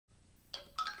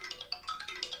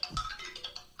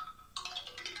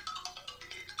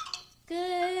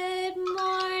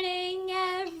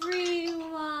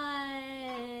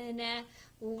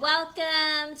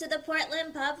Welcome to the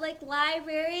Portland Public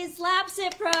Library's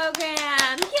Lapsit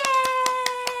program.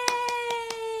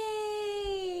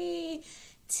 Yay!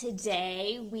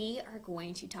 Today we are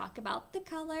going to talk about the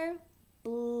color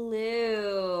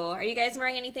blue. Are you guys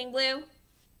wearing anything blue?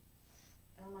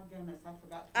 Oh my goodness, I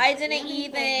forgot. I didn't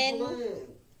even. Blue.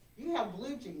 You have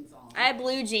blue jeans on. I have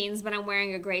blue jeans, but I'm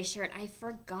wearing a gray shirt. I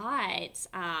forgot.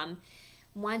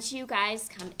 Once you guys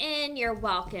come in, you're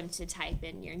welcome to type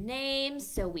in your name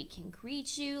so we can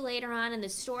greet you later on in the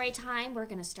story time. We're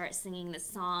going to start singing the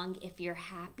song, If You're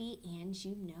Happy and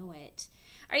You Know It.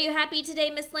 Are you happy today,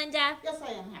 Miss Linda? Yes,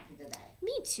 I am happy today.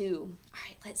 Me too. All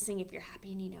right, let's sing If You're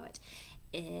Happy and You Know It.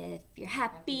 If you're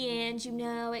happy and you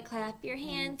know it, clap your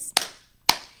hands.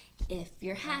 If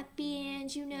you're happy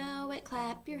and you know it,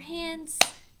 clap your hands.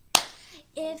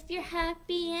 If you're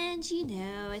happy and you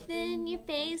know it, then your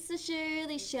face will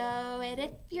surely show it.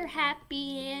 If you're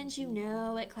happy and you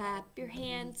know it, clap your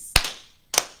hands.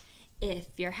 If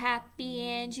you're happy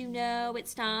and you know it,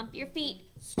 stomp your feet.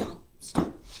 Stomp,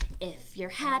 stomp. If you're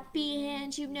happy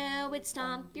and you know it,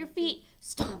 stomp your feet.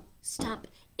 Stomp, stomp.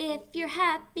 If you're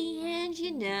happy and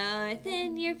you know it,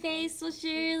 then your face will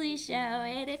surely show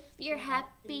it. If you're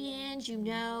happy and you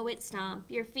know it, stomp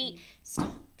your feet.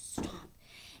 Stomp, stomp.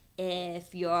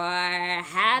 If you're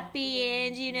happy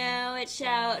and you know it,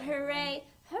 shout hooray,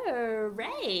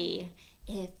 hooray.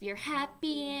 If you're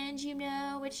happy and you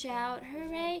know it, shout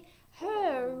hooray,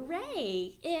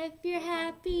 hooray. If you're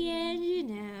happy and you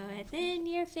know it, then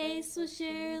your face will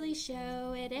surely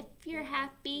show it. If you're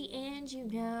happy and you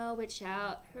know it,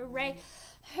 shout hooray,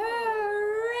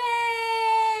 hooray.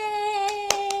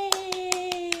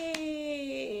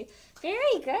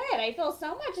 Very good. I feel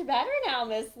so much better now,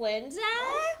 Miss Linda.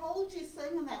 I told you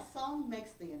singing that song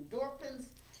makes the endorphins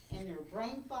in your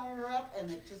brain fire up,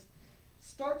 and it just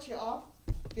starts you off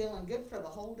feeling good for the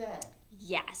whole day.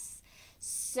 Yes.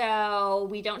 So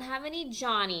we don't have any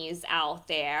Johnnies out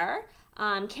there.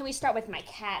 Can we start with my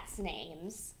cats'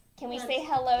 names? Can we say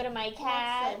hello to my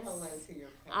cats? Let's say hello to your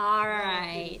cat. All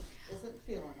right. Isn't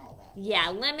feeling all that. Yeah,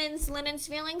 Lemon's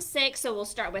feeling sick, so we'll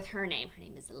start with her name. Her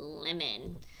name is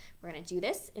Lemon. We're going to do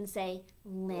this and say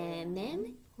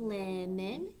lemon,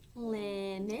 lemon,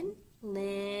 lemon,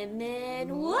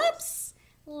 lemon, whoops,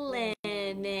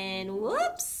 lemon,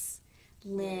 whoops,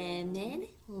 lemon,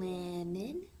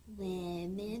 lemon,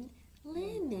 lemon,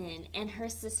 lemon. And her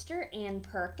sister Ann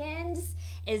Perkins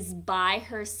is by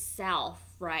herself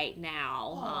right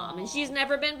now. And she's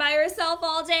never been by herself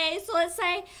all day, so let's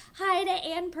say hi to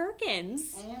Ann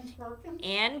Perkins. Ann Perkins?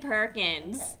 Ann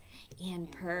Perkins. Okay. Ann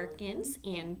Perkins,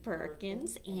 Ann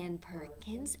Perkins, Ann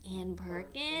Perkins, Ann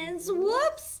Perkins,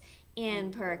 whoops!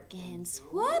 Ann Perkins,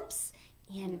 whoops!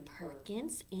 Ann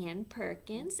Perkins, Ann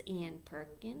Perkins, Ann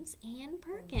Perkins, Ann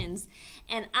Perkins.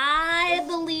 And I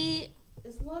believe...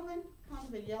 Is Lemon kind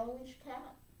of a yellowish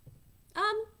cat?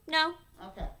 No.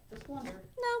 Okay, just wondered.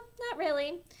 No, not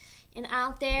really. And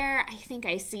out there, I think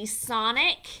I see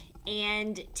Sonic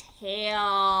and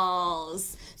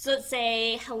Tails. So let's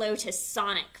say hello to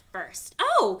Sonic first.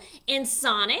 Oh, and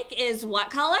Sonic is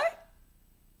what color?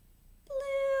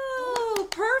 Blue.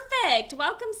 Perfect.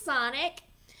 Welcome, Sonic.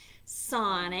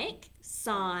 Sonic,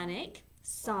 Sonic,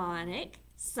 Sonic,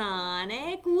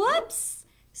 Sonic, whoops.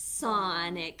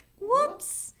 Sonic,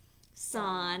 whoops.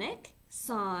 Sonic,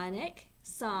 Sonic,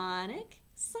 Sonic,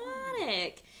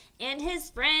 Sonic. And his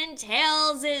friend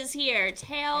Tails is here.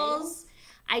 Tails.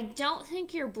 I don't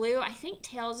think you're blue. I think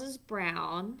Tails is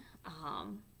brown.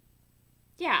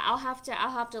 Yeah, I'll have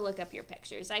to look up your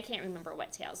pictures. I can't remember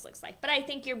what Tails looks like, but I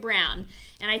think you're brown,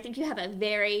 and I think you have a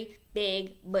very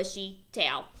big bushy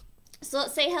tail. So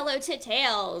let's say hello to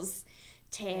Tails.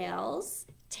 Tails,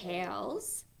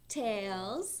 Tails,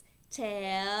 Tails,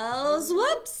 Tails,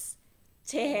 whoops.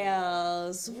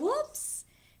 Tails, whoops.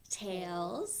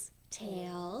 Tails,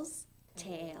 Tails,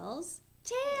 Tails,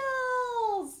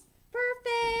 Tails.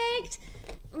 Perfect.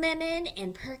 Lemon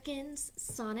and Perkins,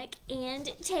 Sonic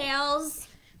and Tails.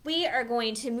 We are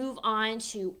going to move on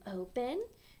to open,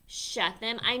 shut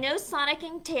them. I know Sonic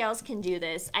and Tails can do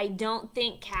this. I don't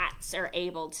think cats are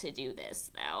able to do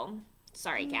this, though.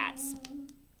 Sorry, cats.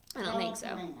 I don't think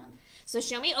so. So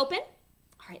show me open.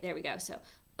 All right, there we go. So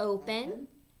open,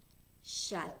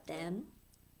 shut them,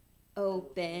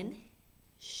 open,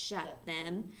 shut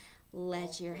them.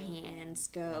 Let your hands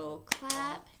go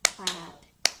clap, clap,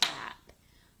 clap.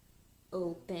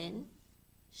 Open,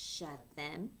 shut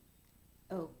them,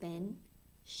 open,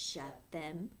 shut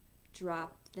them,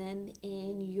 drop them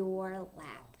in your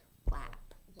lap,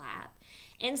 lap, lap.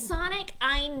 And Sonic,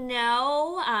 I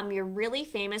know you're really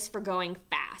famous for going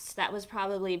fast. That was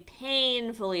probably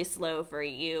painfully slow for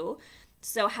you.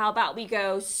 So how about we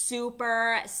go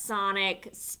supersonic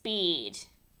speed?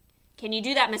 Can you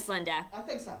do that, Miss Linda? I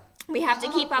think so. We have to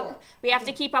I'm keep up for up. it. We have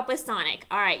to keep up with Sonic.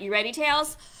 All right, you ready,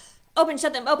 Tails? Open,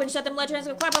 shut them. Open, shut them. Let trans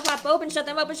go. Clap, clap, clap. Open, shut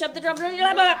them. Open, shut the drum.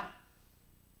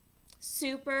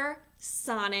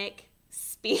 Supersonic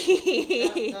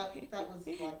speed. That was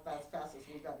like as fast as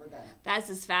we've ever done it. That's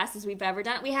as fast as we've ever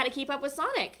done it. We had to keep up with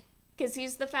Sonic because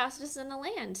he's the fastest in the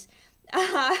land.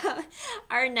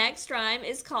 Our next rhyme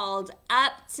is called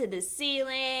Up to the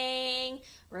Ceiling.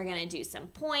 We're going to do some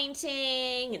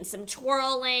pointing and some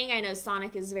twirling. I know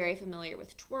Sonic is very familiar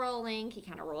with twirling. He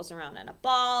kind of rolls around in a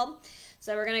ball.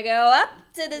 So we're going to go up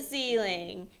to the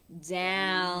ceiling,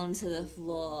 down to the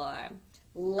floor,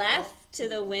 left to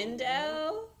the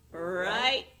window,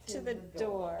 right to the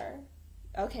door.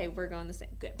 Okay, we're going the same.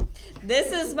 Good.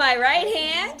 This is my right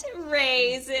hand.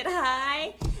 Raise it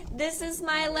high. This is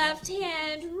my left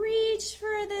hand. Reach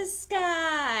for the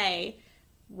sky.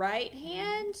 Right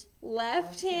hand,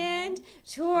 left hand.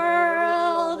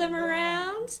 Twirl them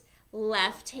around.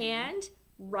 Left hand,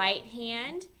 right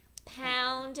hand.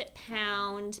 Pound,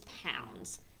 pound,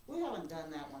 pound. We haven't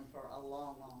done that one for a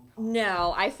long, long time.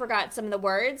 No, I forgot some of the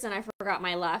words and I forgot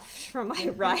my left from my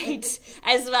right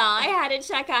as well. I had to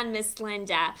check on Miss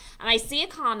Linda. And I see a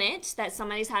comment that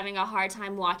somebody's having a hard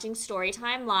time watching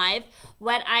Storytime Live.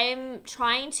 What I'm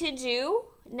trying to do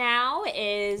now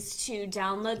is to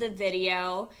download the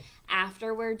video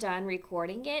after we're done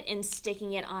recording it and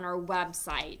sticking it on our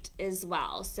website as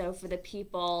well. So for the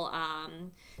people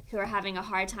who are having a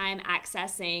hard time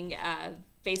accessing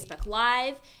Facebook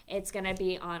Live, it's going to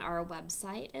be on our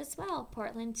website as well,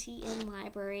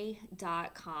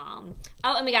 portlandtnlibrary.com.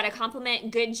 Oh, and we got a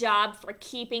compliment. Good job for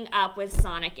keeping up with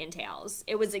Sonic and Tails.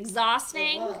 It was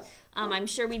exhausting. It was. I'm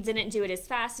sure we didn't do it as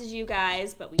fast as you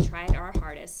guys, but we tried our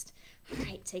hardest. All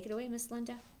right, take it away, Miss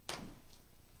Linda.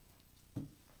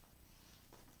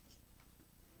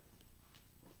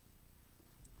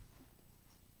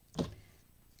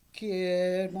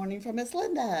 Good morning from Miss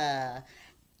Linda.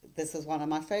 This is one of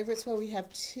my favorites where we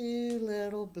have two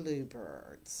little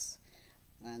bluebirds.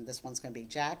 And this one's going to be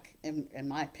Jack, in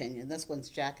my opinion. This one's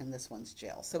Jack and this one's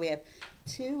Jill. So we have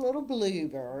two little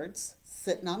bluebirds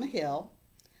sitting on a hill.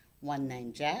 One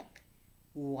named Jack,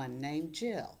 one named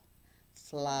Jill.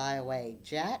 Fly away,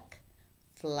 Jack.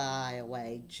 Fly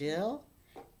away, Jill.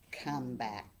 Come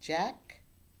back, Jack.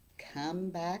 Come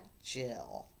back,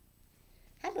 Jill.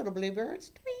 Hi, little bluebirds.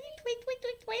 Tweet, tweet, tweet,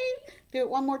 tweet, tweet. Do it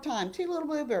one more time. Two little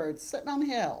bluebirds sitting on a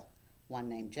hill. One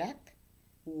named Jack,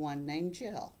 one named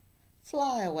Jill.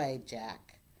 Fly away,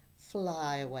 Jack.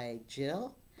 Fly away,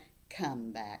 Jill.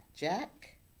 Come back,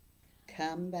 Jack.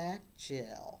 Come back,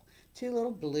 Jill. Two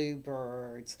little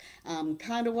bluebirds.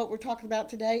 Kind of what we're talking about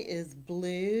today is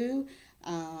blue.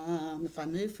 If I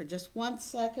move for just 1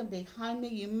 second behind me,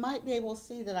 you might be able to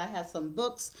see that I have some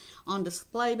books on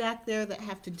display back there that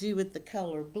have to do with the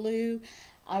color blue.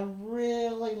 I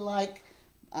really like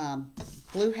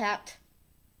Blue Hat,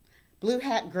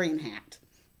 Green Hat.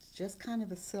 It's just kind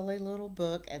of a silly little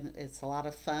book, and it's a lot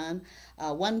of fun.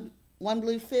 One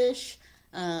Blue Fish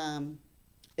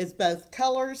is both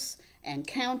colors and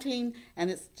counting, and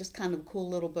it's just kind of a cool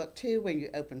little book too when you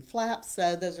open flaps.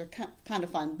 So those are kind of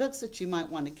fun books that you might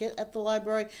want to get at the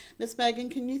library. Miss Megan,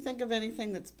 can you think of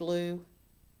anything that's blue?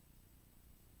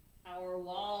 Our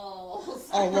walls.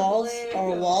 Our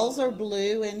walls are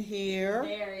blue in here.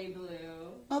 Very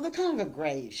blue. Oh, they're kind of a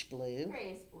grayish blue.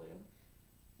 Grayish blue.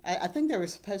 I think they were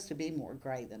supposed to be more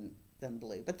gray than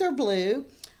blue, but they're blue.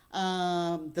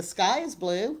 The sky is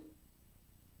blue.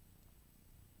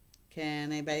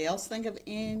 Can anybody else think of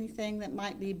anything that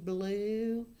might be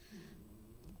blue?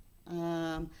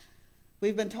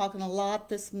 We've been talking a lot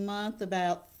this month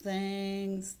about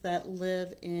things that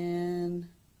live in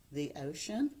the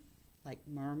ocean, like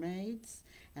mermaids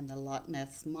and the Loch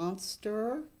Ness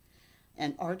Monster.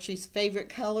 And Archie's favorite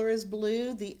color is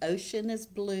blue. The ocean is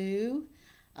blue.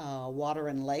 Water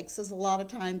in lakes is a lot of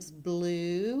times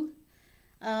blue.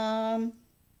 Can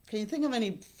you think of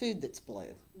any food that's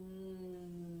blue?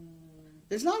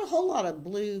 There's not a whole lot of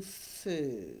blue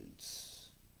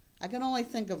foods. I can only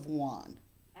think of one.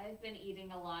 I've been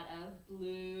eating a lot of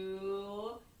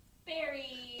blueberries.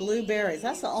 Blueberries.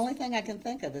 That's the only thing I can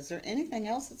think of. Is there anything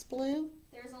else that's blue?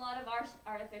 There's a lot of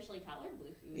artificially colored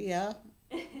blue foods. Yeah.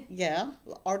 Yeah,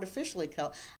 artificially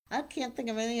colored. I can't think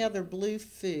of any other blue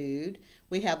food.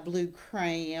 We have blue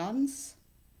crayons,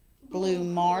 blue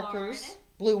markers. Corn.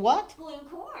 Blue what? Blue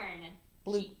corn.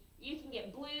 Blue. You can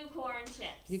get blue corn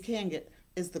chips. You can get.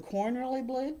 Is the corn really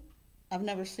blue? I've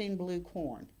never seen blue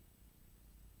corn.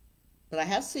 But I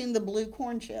have seen the blue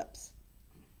corn chips.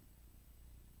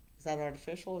 Is that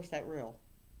artificial or is that real?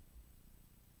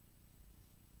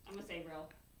 I'm going to say real.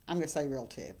 I'm going to say real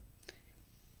too.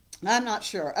 I'm not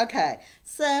sure. Okay,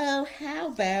 so how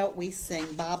about we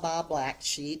sing Baa Baa Black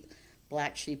Sheep?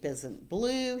 Black Sheep isn't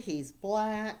blue, he's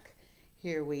black.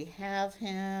 Here we have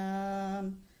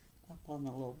him up on the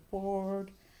little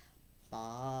board.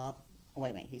 Bob. Oh,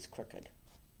 wait a minute, he's crooked.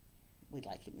 We'd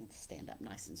like him to stand up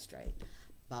nice and straight.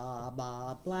 Baa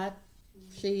Baa Black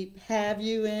Sheep, have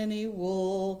you any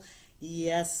wool?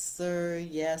 Yes,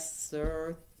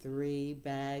 sir, 3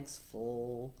 bags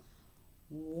full.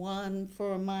 1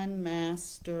 for my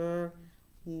master,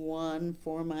 1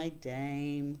 for my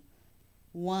dame,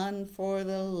 1 for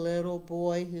the little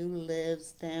boy who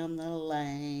lives down the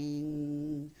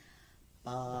lane.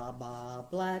 Baa Baa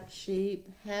Black Sheep,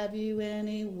 have you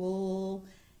any wool?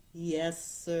 Yes,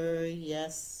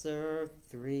 sir,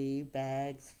 3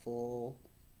 bags full.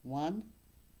 1,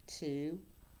 2,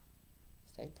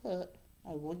 stay put.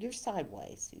 Oh, well, you're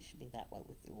sideways. You should be that way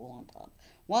with your wool on top.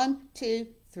 1, 2,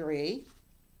 3.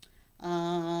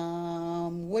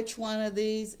 Which one of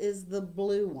these is the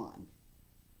blue one?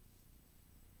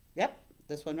 Yep,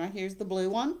 this one right here is the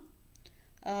blue one.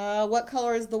 What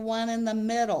color is the one in the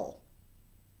middle?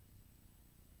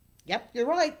 Yep, you're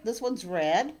right. This one's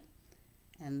red.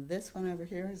 And this one over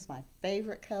here is my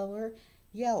favorite color,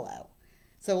 yellow.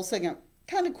 So we'll sing it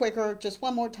kind of quicker, just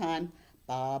one more time.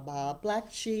 Baa Baa Black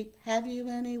Sheep, have you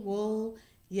any wool?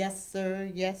 Yes, sir,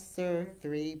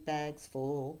 3 bags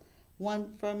full.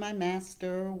 1 for my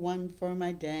master, 1 for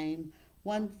my dame,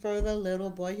 1 for the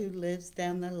little boy who lives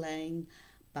down the lane.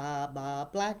 Baa Baa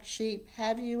Black Sheep,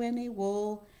 have you any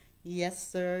wool? Yes,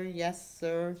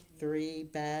 sir, 3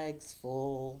 bags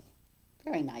full.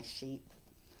 Very nice sheep.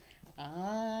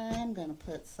 I'm going to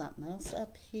put something else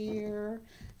up here.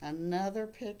 Another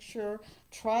picture.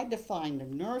 Tried to find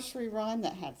a nursery rhyme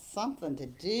that had something to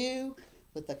do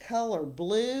with the color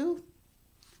blue.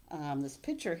 This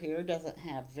picture here doesn't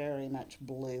have very much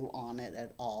blue on it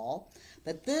at all.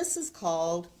 But this is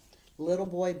called Little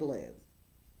Boy Blue.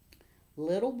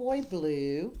 Little boy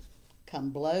blue,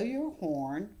 come blow your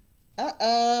horn.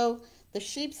 Uh-oh, the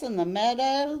sheep's in the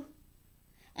meadow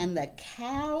and the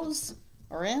cows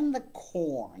are in the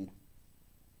corn.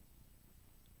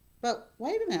 But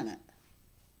wait a minute.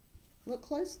 Look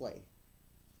closely.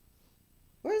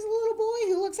 Where's the little boy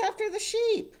who looks after the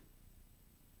sheep?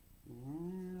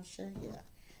 I'll show you.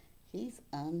 He's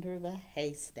under the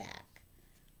haystack,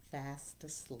 fast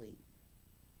asleep.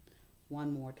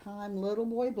 One more time, little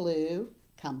boy blue,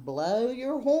 come blow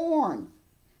your horn.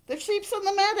 The sheep's in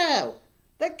the meadow.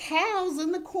 The cow's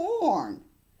in the corn.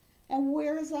 And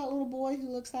where is that little boy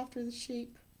who looks after the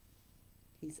sheep?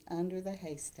 He's under the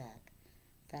haystack,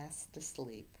 fast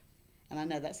asleep. And I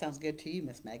know that sounds good to you,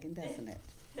 Miss Megan, doesn't it?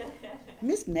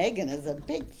 Miss Megan is a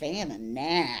big fan of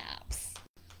naps.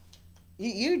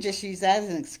 You just use that as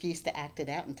an excuse to act it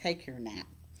out and take your nap.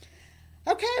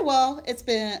 Okay, well, it's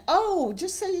been,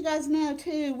 just so you guys know,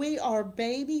 too, we are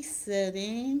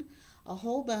babysitting a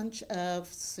whole bunch of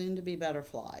soon-to-be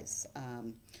butterflies.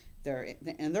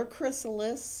 They're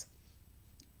chrysalis.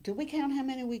 Did we count how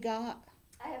many we got?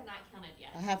 I have not counted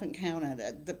yet. I haven't counted.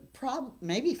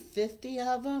 Maybe 50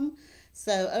 of them.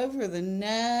 So over the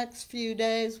next few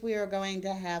days, we are going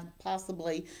to have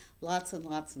possibly lots and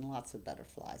lots and lots of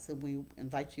butterflies. And we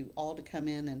invite you all to come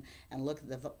in and look at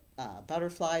the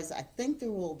butterflies. I think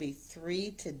there will be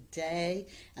 3 today,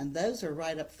 and those are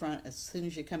right up front as soon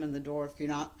as you come in the door. If you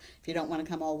don't want to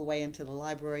come all the way into the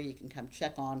library, you can come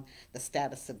check on the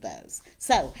status of those.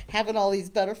 So having all these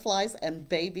butterflies and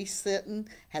babysitting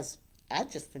I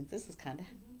just think this is kind of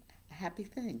a happy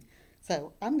thing.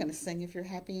 So I'm going to sing If You're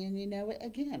Happy and You Know It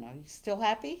again. Are you still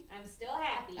happy? I'm still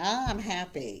happy. I'm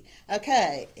happy.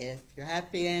 Okay. If you're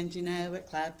happy and you know it,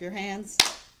 clap your hands.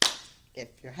 If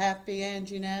you're happy and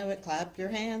you know it, clap your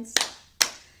hands.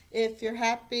 If you're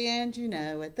happy and you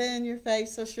know it, then your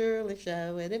face will surely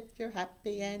show it. If you're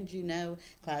happy and you know it,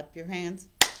 clap your hands.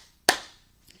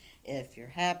 If you're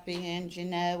happy and you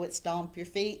know it, stomp your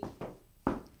feet.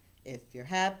 If you're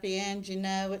happy and you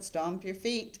know it, stomp your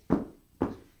feet.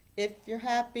 If you're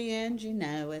happy and you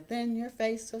know it, then your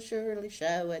face will surely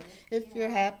show it. If you're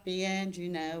happy and you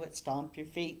know it, stomp your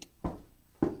feet.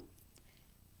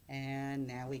 And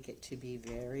now we get to be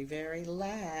very, very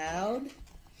loud.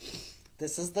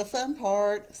 This is the fun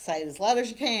part. Say it as loud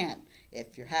as you can.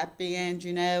 If you're happy and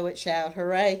you know it, shout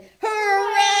hooray.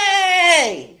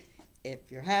 Hooray!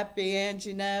 If you're happy and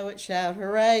you know it, shout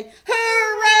hooray.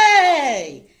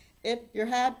 Hooray! If you're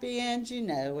happy and you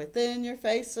know it, then your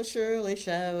face will surely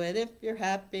show it. If you're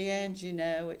happy and you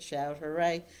know it, shout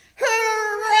hooray.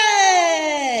 Hooray!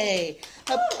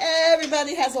 Hope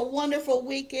everybody has a wonderful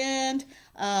weekend.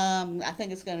 I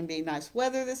think it's going to be nice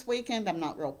weather this weekend. I'm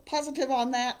not real positive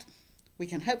on that. We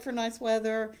can hope for nice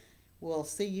weather. We'll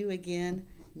see you again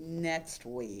next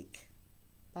week.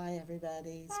 Bye,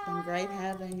 everybody. It's been great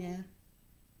having you.